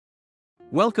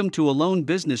Welcome to Alone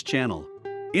Business Channel.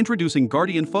 Introducing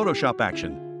Guardian Photoshop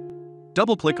Action.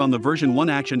 Double-click on the version 1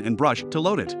 action and brush to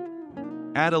load it.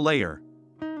 Add a layer.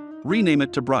 Rename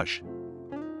it to brush.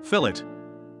 Fill it.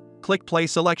 Click Play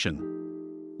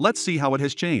Selection. Let's see how it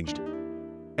has changed.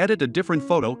 Edit a different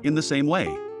photo in the same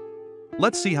way.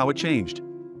 Let's see how it changed.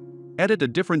 Edit a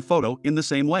different photo in the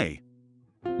same way.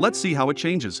 Let's see how it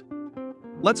changes.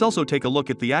 Let's also take a look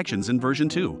at the actions in version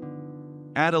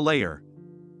 2. Add a layer.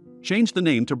 Change the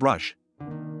name to brush.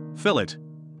 Fill it.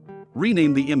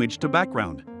 Rename the image to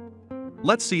background.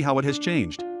 Let's see how it has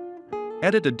changed.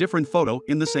 Edit a different photo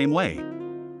in the same way.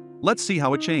 Let's see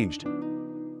how it changed.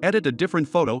 Edit a different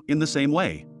photo in the same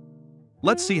way.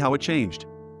 Let's see how it changed.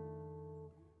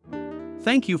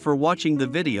 Thank you for watching the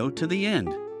video to the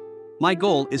end. My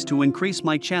goal is to increase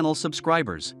my channel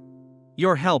subscribers.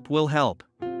 Your help will help.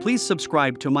 Please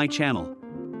subscribe to my channel.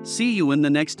 See you in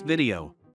the next video.